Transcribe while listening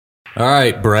All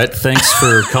right, Brett, thanks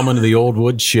for coming to the Old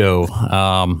Wood Show,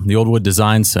 the Old Wood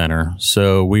Design Center.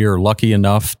 So we are lucky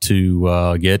enough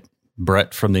to get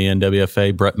Brett from the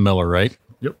NWFA, Brett Miller, right?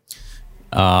 Yep.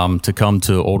 To come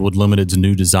to Old Wood Limited's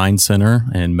new design center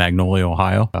in Magnolia,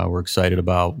 Ohio. We're excited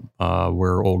about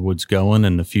where Old Wood's going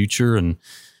in the future and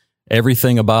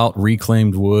everything about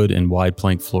reclaimed wood and wide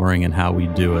plank flooring and how we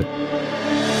do it.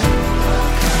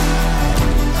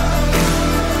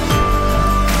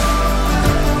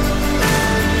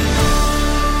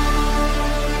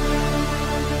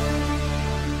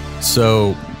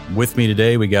 So with me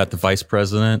today, we got the Vice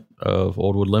President of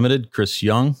Old Wood Limited, Chris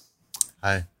Young.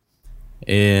 Hi.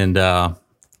 And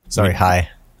hi.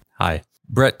 Hi.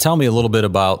 Brett, tell me a little bit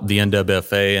about the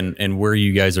NWFA and where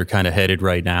you guys are kind of headed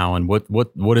right now, and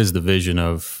what is the vision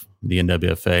of the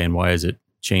NWFA and why is it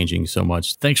changing so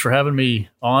much? Thanks for having me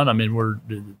on. I mean, we're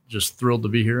just thrilled to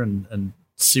be here and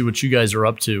see what you guys are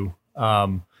up to.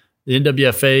 The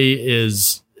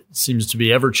NWFA seems to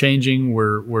be ever changing.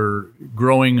 We're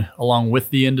growing along with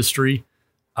the industry.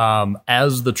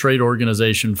 As the trade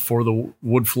organization for the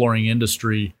wood flooring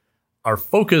industry, our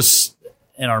focus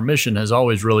and our mission has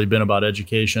always really been about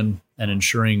education and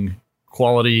ensuring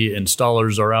quality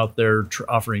installers are out there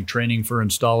offering training for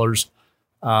installers.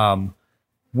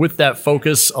 With that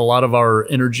focus, a lot of our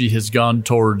energy has gone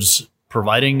towards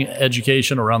providing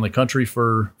education around the country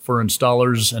for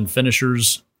installers and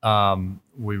finishers.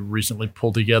 We recently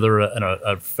pulled together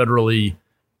a federally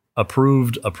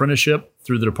approved apprenticeship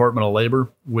through the Department of Labor,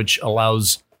 which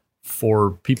allows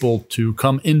for people to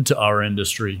come into our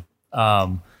industry.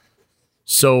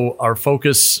 So our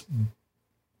focus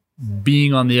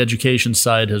being on the education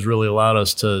side has really allowed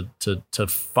us to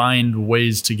find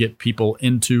ways to get people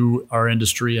into our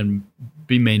industry and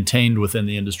be maintained within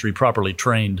the industry, properly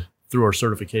trained through our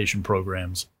certification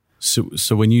programs.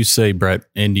 So when you say, Brett,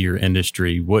 into your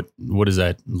industry, what does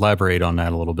that? Elaborate on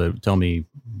that a little bit. Tell me,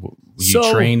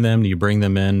 you train them? Do you bring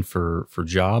them in for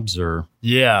jobs or?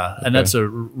 Yeah, okay. And that's a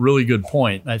really good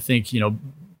point. I think,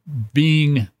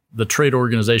 being the trade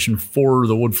organization for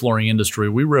the wood flooring industry,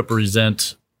 we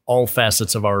represent all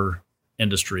facets of our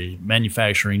industry: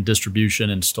 manufacturing,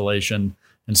 distribution, installation,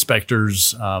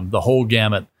 inspectors, the whole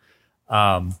gamut.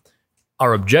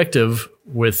 Our objective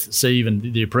with, say,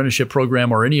 even the apprenticeship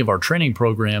program or any of our training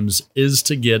programs is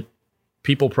to get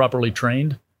people properly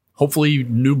trained, hopefully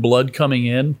new blood coming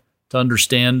in to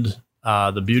understand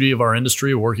the beauty of our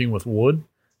industry, working with wood,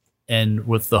 and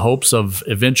with the hopes of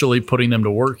eventually putting them to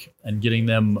work and getting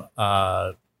them,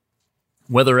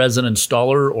 whether as an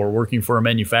installer or working for a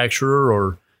manufacturer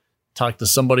or talk to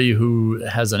somebody who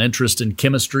has an interest in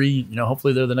chemistry.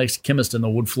 Hopefully they're the next chemist in the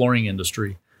wood flooring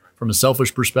industry. From a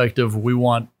selfish perspective, we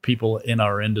want people in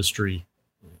our industry,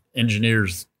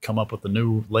 engineers, come up with the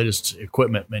new latest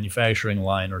equipment, manufacturing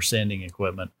line or sanding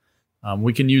equipment.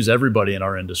 We can use everybody in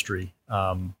our industry,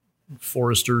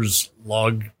 foresters,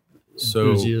 log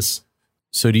enthusiasts.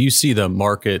 So do you see the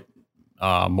market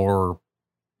more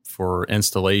for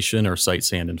installation or site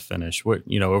sand and finish?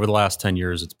 Over the last 10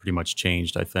 years, it's pretty much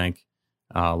changed, I think.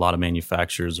 A lot of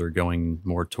manufacturers are going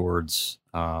more towards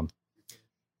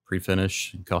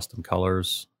pre-finish and custom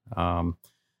colors.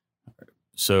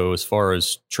 So as far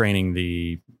as training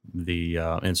the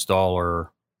installer,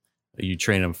 you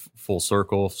train them full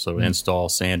circle. So install,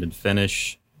 sand, and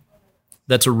finish.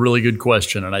 That's a really good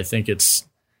question. And I think it's,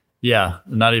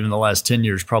 not even the last 10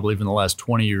 years, probably even the last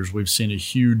 20 years, we've seen a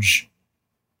huge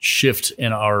shift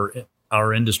in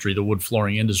our industry, the wood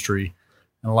flooring industry.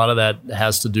 And a lot of that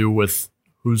has to do with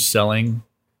who's selling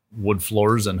wood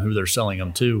floors and who they're selling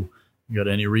them to. You go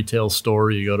to any retail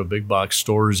store, you go to big box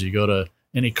stores, you go to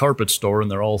any carpet store, and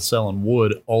they're all selling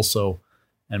wood also.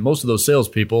 And most of those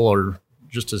salespeople are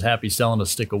just as happy selling a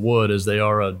stick of wood as they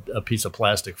are a piece of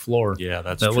plastic floor. Yeah,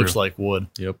 that true. Looks like wood.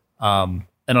 Yep. And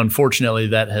unfortunately,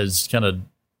 that has kind of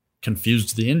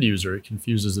confused the end user. It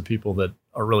confuses the people that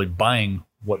are really buying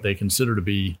what they consider to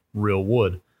be real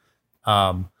wood.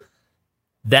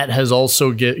 That has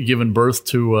also given birth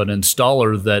to an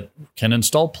installer that can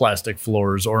install plastic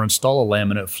floors or install a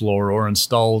laminate floor or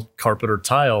install carpet or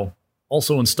tile,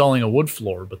 also installing a wood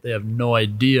floor, but they have no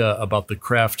idea about the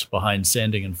craft behind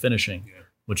sanding and finishing,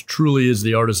 which truly is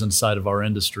the artisan side of our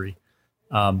industry.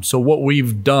 So what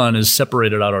we've done is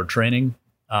separated out our training.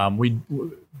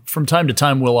 From time to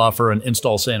time, we'll offer an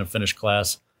install, sand, and finish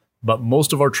class, but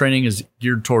most of our training is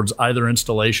geared towards either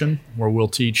installation, where we'll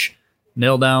teach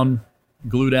nail down,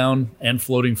 glue down, and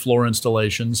floating floor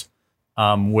installations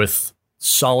with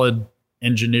solid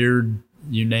engineered,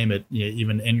 you name it,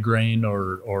 even ingrain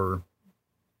or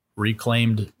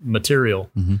reclaimed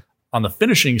material. Mm-hmm. On the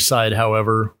finishing side,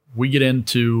 however, we get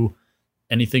into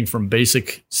anything from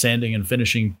basic sanding and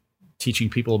finishing, teaching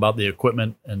people about the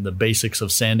equipment and the basics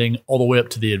of sanding, all the way up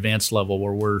to the advanced level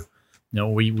where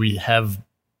we have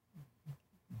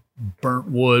burnt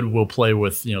wood. We'll play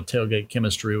with, tailgate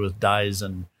chemistry with dyes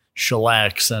and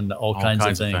shellacs and all kinds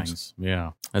of things.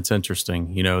 Yeah, that's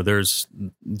interesting.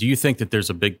 Do you think that there's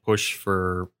a big push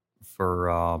for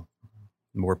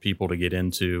more people to get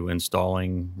into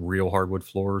installing real hardwood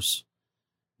floors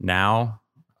now,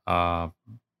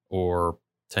 or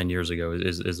 10 years ago?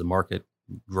 Is the market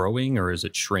growing or is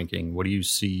it shrinking? What do you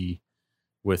see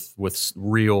with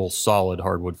real solid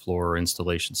hardwood floor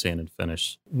installation, sand and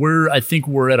finish? I think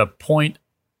we're at a point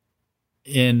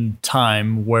in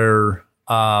time where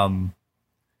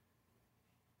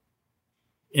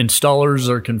installers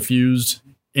are confused,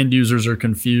 end users are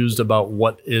confused about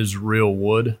what is real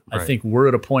wood. Right. I think we're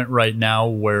at a point right now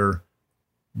where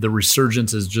the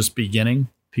resurgence is just beginning.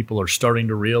 People are starting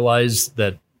to realize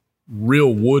that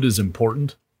real wood is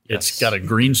important. Yes. It's got a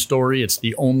green story. It's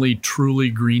the only truly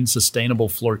green, sustainable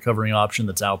floor covering option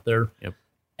that's out there. Yep.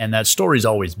 And that story's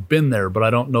always been there, but I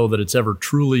don't know that it's ever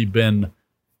truly been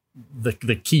the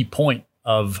key point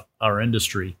of our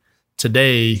industry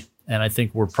today. And I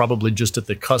think we're probably just at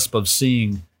the cusp of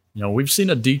seeing, we've seen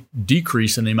a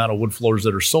decrease in the amount of wood floors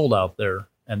that are sold out there.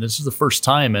 And this is the first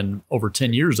time in over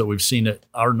 10 years that we've seen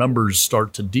our numbers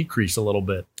start to decrease a little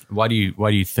bit. Why do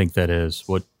you think that is?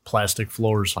 What? Plastic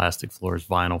floors,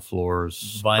 vinyl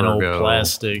floors, vinyl,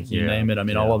 plastic, you name it. I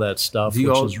mean, all of that stuff, Do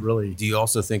you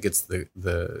also think it's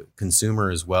the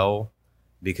consumer as well?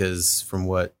 Because from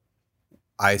what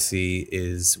I see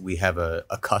is we have a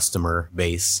customer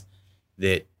base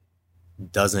that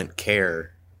doesn't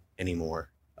care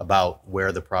anymore about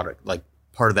where the product, like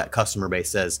part of that customer base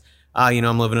says,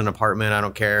 I'm living in an apartment. I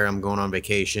don't care. I'm going on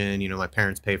vacation. My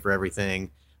parents pay for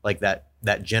everything. Like that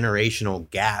generational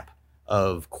gap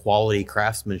of quality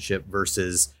craftsmanship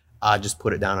versus just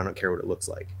put it down. I don't care what it looks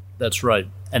like. That's right.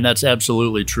 And that's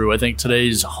absolutely true. I think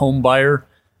today's home buyer,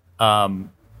 the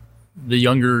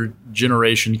younger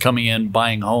generation coming in,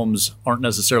 buying homes, aren't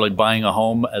necessarily buying a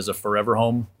home as a forever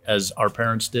home as our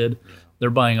parents did. They're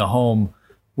buying a home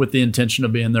with the intention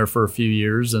of being there for a few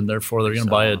years, and therefore they're going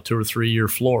to buy a 2 or 3 year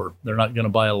floor. They're not going to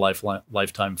buy a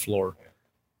lifetime floor.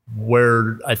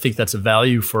 Where I think that's a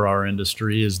value for our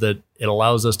industry is that it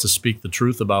allows us to speak the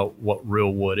truth about what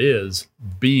real wood is,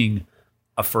 being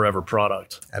a forever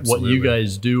product. Absolutely. What you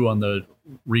guys do on the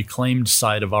reclaimed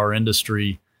side of our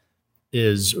industry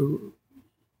is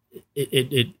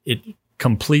it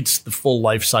completes the full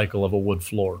life cycle of a wood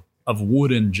floor, of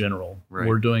wood in general. Right.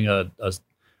 We're doing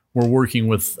we're working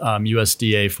with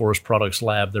USDA Forest Products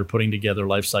Lab. They're putting together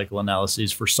life cycle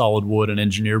analyses for solid wood and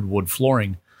engineered wood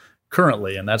flooring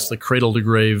currently, and that's the cradle to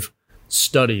grave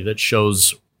study that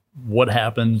shows what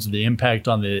happens, the impact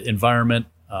on the environment,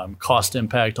 cost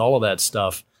impact, all of that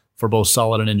stuff for both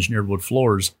solid and engineered wood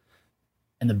floors.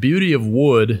 And the beauty of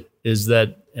wood is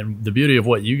that, and the beauty of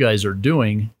what you guys are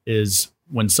doing is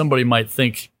when somebody might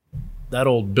think that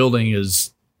old building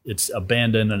it's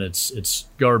abandoned and it's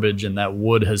garbage and that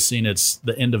wood has seen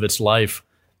the end of its life,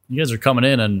 you guys are coming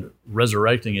in and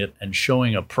resurrecting it and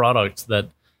showing a product that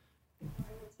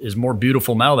is more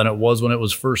beautiful now than it was when it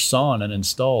was first sawn and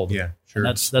installed. Yeah, sure.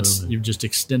 And that's you've just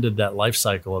extended that life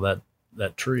cycle of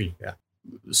that tree. Yeah.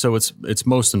 So it's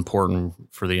most important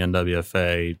for the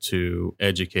NWFA to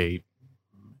educate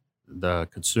the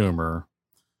consumer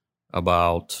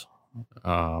about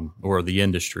or the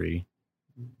industry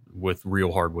with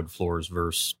real hardwood floors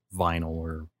versus vinyl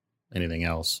or anything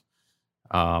else.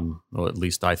 Well, at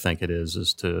least I think it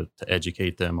is to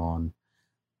educate them on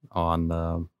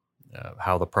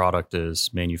how the product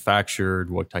is manufactured,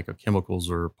 what type of chemicals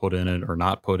are put in it or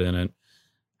not put in it,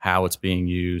 how it's being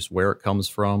used, where it comes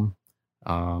from.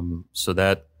 So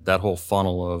that whole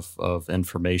funnel of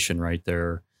information right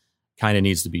there kind of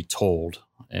needs to be told.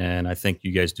 And I think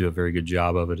you guys do a very good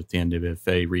job of it at the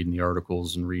NWFA, reading the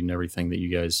articles and reading everything that you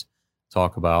guys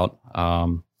talk about.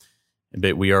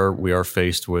 But we are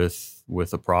faced with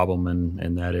a problem,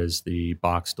 and that is the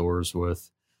box stores with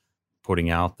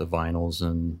putting out the vinyls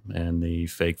and the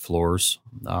fake floors.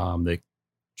 They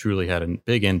truly had a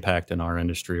big impact in our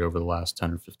industry over the last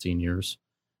 10 or 15 years.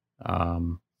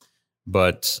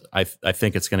 But I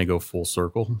think it's going to go full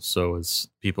circle. So as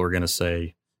people are going to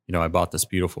say, I bought this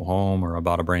beautiful home, or I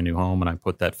bought a brand new home and I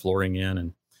put that flooring in,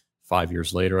 and 5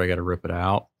 years later I got to rip it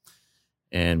out.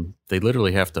 And they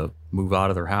literally have to move out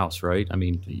of their house, right? I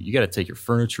mean, you got to take your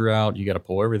furniture out, you got to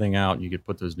pull everything out, and you could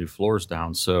put those new floors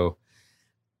down. So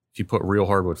if you put real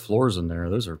hardwood floors in there,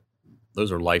 those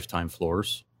are lifetime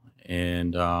floors,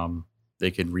 and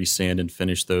they could resand and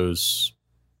finish those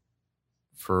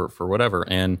for whatever.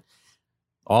 And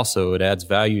also, it adds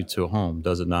value to a home,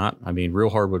 does it not? I mean, real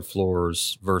hardwood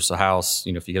floors versus a house.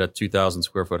 If you get a 2,000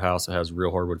 square foot house that has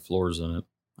real hardwood floors in it,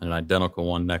 and an identical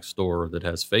one next door that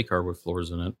has fake hardwood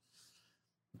floors in it,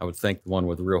 I would think the one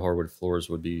with real hardwood floors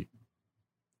would be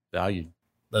valued.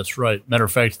 That's right. Matter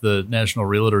of fact, the National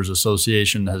Realtors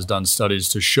Association has done studies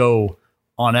to show,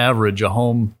 on average,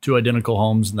 two identical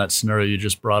homes in that scenario you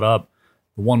just brought up,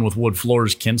 the one with wood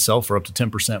floors can sell for up to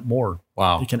 10% more.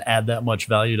 Wow. It can add that much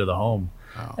value to the home.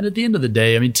 Wow. And at the end of the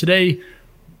day, I mean, today,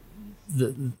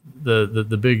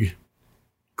 the big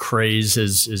craze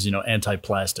is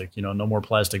anti-plastic. No more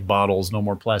plastic bottles, no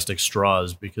more plastic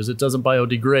straws, because it doesn't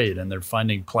biodegrade, and they're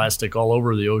finding plastic all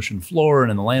over the ocean floor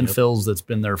and in the landfills that's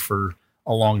been there for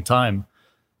a long time.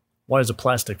 Why is a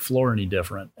plastic floor any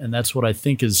different? And that's what I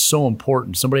think is so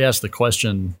important. Somebody asked the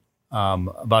question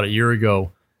about a year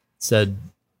ago, said,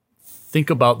 think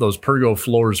about those Pergo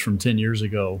floors from 10 years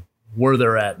ago, where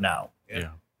they're at now.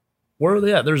 Yeah. Where are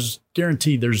they at? There's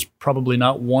probably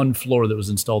not one floor that was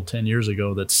installed 10 years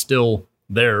ago that's still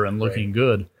there and looking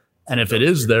good. And if it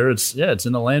is there, it's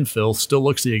in the landfill, still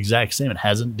looks the exact same. It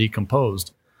hasn't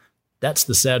decomposed. That's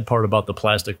the sad part about the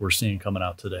plastic we're seeing coming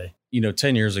out today.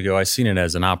 10 years ago, I seen it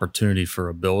as an opportunity for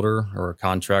a builder or a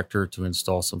contractor to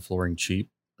install some flooring cheap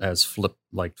as flip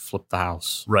the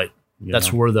house. Right.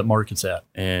 That's where the market's at.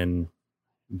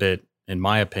 But in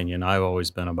my opinion, I've always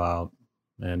been about,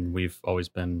 and we've always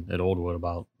been at Oldwood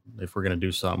about, if we're going to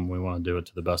do something, we want to do it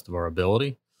to the best of our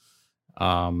ability,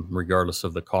 regardless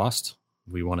of the cost.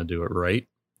 We want to do it right.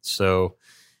 So,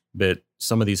 but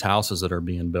some of these houses that are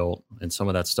being built and some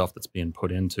of that stuff that's being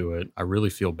put into it, I really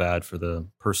feel bad for the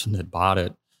person that bought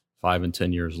it 5 and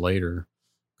 10 years later,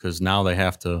 because now they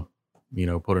have to,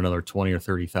 put another $20,000 or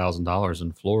 $30,000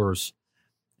 in floors,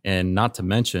 and not to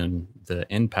mention the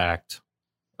impact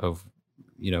of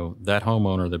that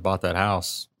homeowner that bought that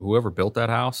house, whoever built that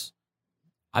house.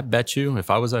 I bet you if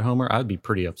I was that homeowner, I'd be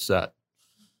pretty upset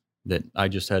that I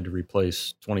just had to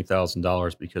replace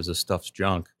 $20,000 because this stuff's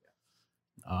junk.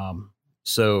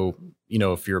 So,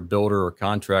 if you're a builder or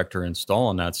contractor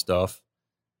installing that stuff,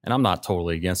 and I'm not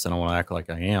totally against it, I don't want to act like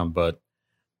I am, but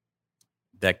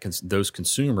those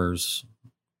consumers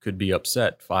could be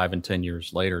upset 5 and 10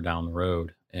 years later down the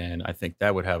road. And I think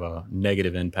that would have a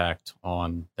negative impact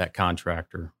on that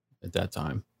contractor at that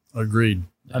time. Agreed.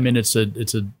 I mean, it's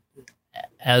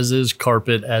as is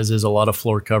carpet, as is a lot of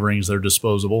floor coverings, they're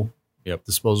disposable. Yep.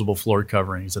 Disposable floor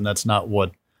coverings. And that's not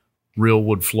what real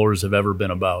wood floors have ever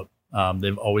been about.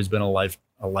 They've always been a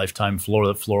lifetime floor.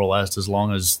 That floor will last as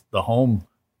long as the home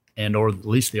or at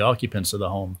least the occupants of the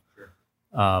home.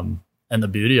 Sure. And the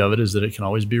beauty of it is that it can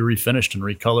always be refinished and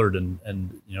recolored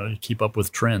and keep up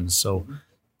with trends. So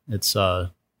it's,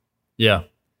 yeah.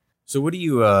 So what do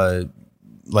you,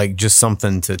 just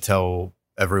something to tell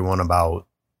everyone about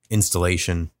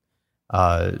installation?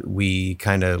 We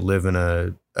kind of live in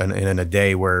a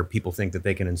day where people think that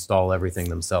they can install everything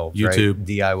themselves. YouTube.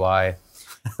 Right? DIY.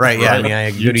 Right. Yeah. I mean,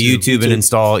 I go to YouTube and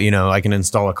install, I can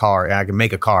install a car. I can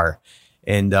make a car.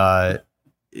 And,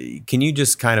 can you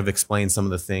just kind of explain some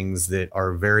of the things that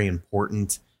are very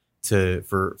important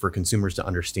for consumers to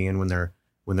understand when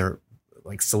they're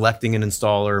like selecting an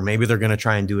installer? Maybe they're going to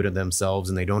try and do it themselves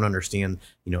and they don't understand,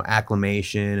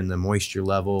 acclimation and the moisture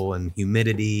level and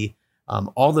humidity,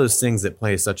 all those things that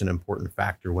play such an important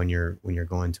factor when you're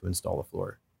going to install a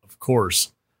floor. Of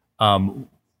course.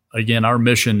 Again, our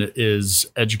mission is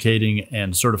educating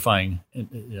and certifying.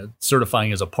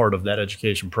 Certifying is a part of that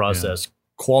education process. Yeah.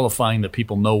 Qualifying that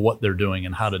people know what they're doing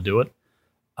and how to do it.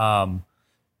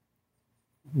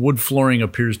 Wood flooring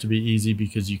appears to be easy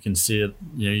because you can see it.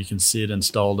 You can see it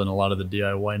installed in a lot of the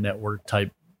DIY network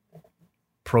type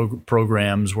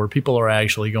programs where people are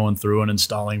actually going through and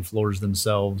installing floors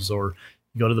themselves. Or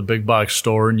you go to the big box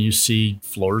store and you see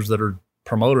floors that are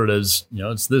promoted as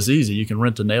it's this easy. You can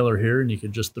rent a nailer here and you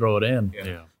can just throw it in.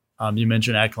 Yeah. You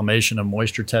mentioned acclimation and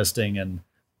moisture testing and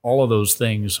all of those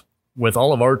things. With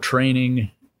all of our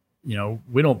training,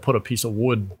 we don't put a piece of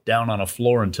wood down on a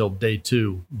floor until day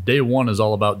 2. Day 1 is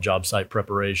all about job site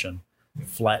preparation,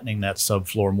 flattening that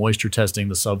subfloor, moisture testing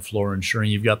the subfloor, ensuring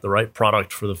you've got the right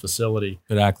product for the facility.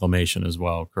 Good acclimation as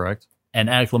well, correct? And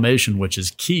acclimation, which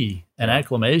is key. And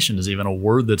acclimation is even a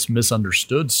word that's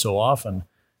misunderstood so often.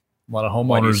 A lot of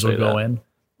homeowners will go in.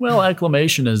 Well,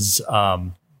 acclimation is,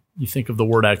 you think of the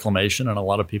word acclimation, and a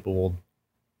lot of people will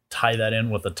tie that in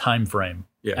with a time frame.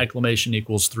 Yeah. Acclimation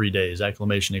equals 3 days.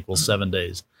 Acclimation equals 7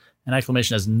 days. And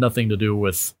acclimation has nothing to do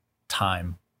with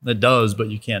time. It does, but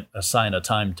you can't assign a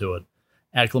time to it.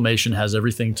 Acclimation has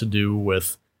everything to do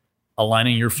with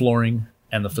aligning your flooring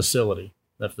and the facility.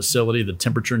 That facility, the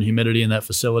temperature and humidity in that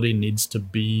facility needs to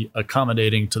be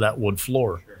accommodating to that wood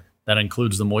floor. Sure. That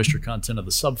includes the moisture content of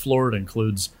the subfloor. It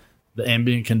includes the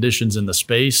ambient conditions in the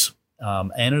space,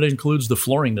 and it includes the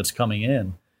flooring that's coming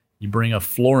in. You bring a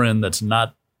floor in that's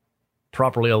not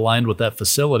properly aligned with that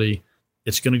facility,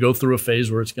 it's going to go through a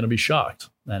phase where it's going to be shocked.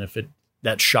 And if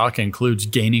that shock includes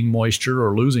gaining moisture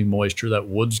or losing moisture, that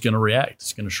wood's going to react.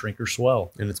 It's going to shrink or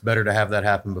swell. And it's better to have that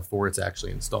happen before it's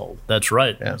actually installed. That's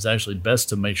right. Yeah. It's actually best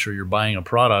to make sure you're buying a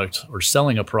product or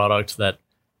selling a product that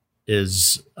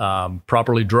is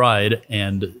properly dried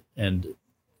and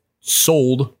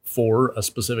sold for a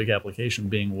specific application,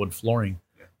 being wood flooring.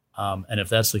 And if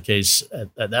that's the case,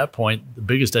 at that point, the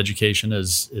biggest education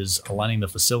is aligning the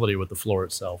facility with the floor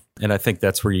itself. And I think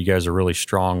that's where you guys are really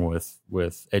strong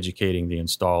with educating the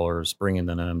installers, bringing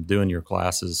them in, doing your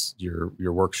classes, your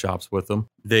workshops with them.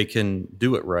 They can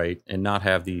do it right and not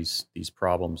have these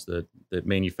problems that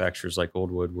manufacturers like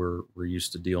Oldwood were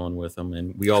used to dealing with them.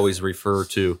 And we always refer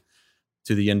to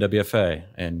the NWFA,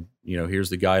 and here's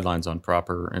the guidelines on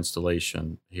proper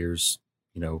installation. Here's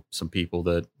some people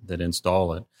that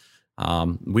install it.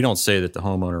 We don't say that the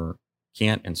homeowner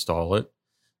can't install it,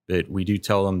 but we do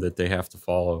tell them that they have to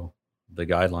follow the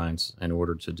guidelines in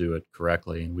order to do it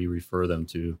correctly, and we refer them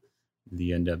to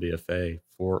the NWFA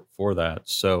for that.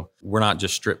 So we're not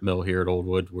just strip mill here at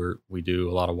Oldwood. We do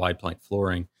a lot of wide plank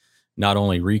flooring, not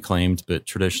only reclaimed but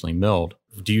traditionally milled.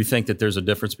 Do you think that there's a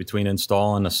difference between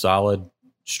installing a solid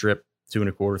strip 2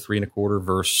 1/4, 3 1/4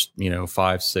 versus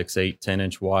 5, 6, 8,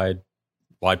 10-inch wide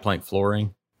plank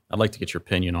flooring? I'd like to get your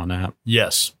opinion on that.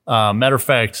 Yes. Matter of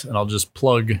fact, and I'll just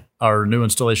plug our new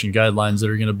installation guidelines that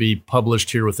are going to be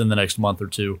published here within the next month or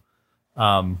two,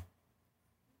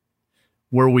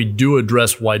 where we do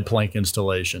address wide plank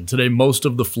installation. Today, most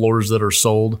of the floors that are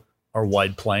sold are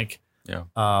wide plank. Yeah.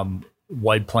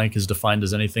 Wide plank is defined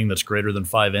as anything that's greater than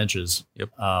 5 inches. Yep.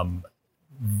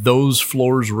 Those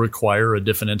floors require a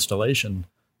different installation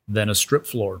than a strip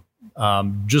floor.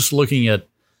 Just looking at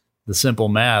the simple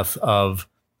math of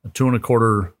a 2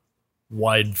 1/4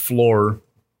 wide floor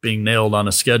being nailed on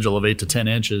a schedule of 8 to 10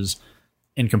 inches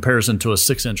in comparison to a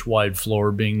 6-inch wide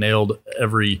floor being nailed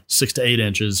every 6 to 8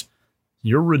 inches,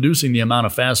 you're reducing the amount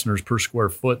of fasteners per square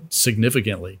foot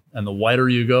significantly. And the wider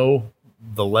you go,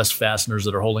 the less fasteners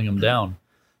that are holding them down.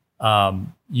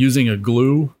 Using a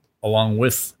glue along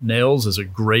with nails is a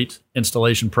great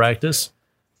installation practice.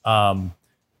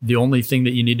 The only thing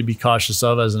that you need to be cautious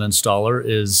of as an installer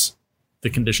is the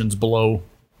conditions below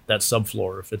that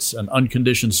subfloor. If it's an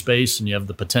unconditioned space and you have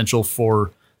the potential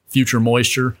for future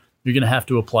moisture, you're going to have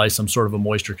to apply some sort of a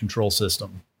moisture control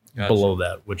system below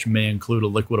that, which may include a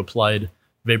liquid applied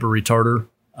vapor retarder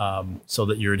so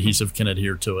that your adhesive can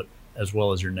adhere to it as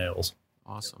well as your nails.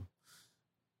 Awesome.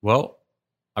 Well,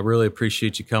 I really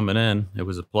appreciate you coming in. It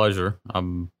was a pleasure.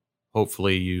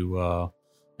 Hopefully you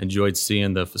enjoyed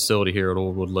seeing the facility here at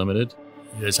Oldwood Limited.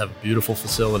 You guys have a beautiful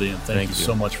facility, and thank you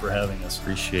so much for having us.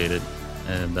 Appreciate it.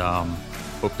 And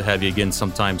hope to have you again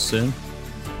sometime soon.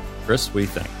 Chris, what do you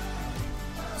think?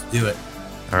 Let's do it.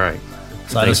 All right.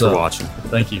 Thanks for watching.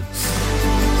 Thank you.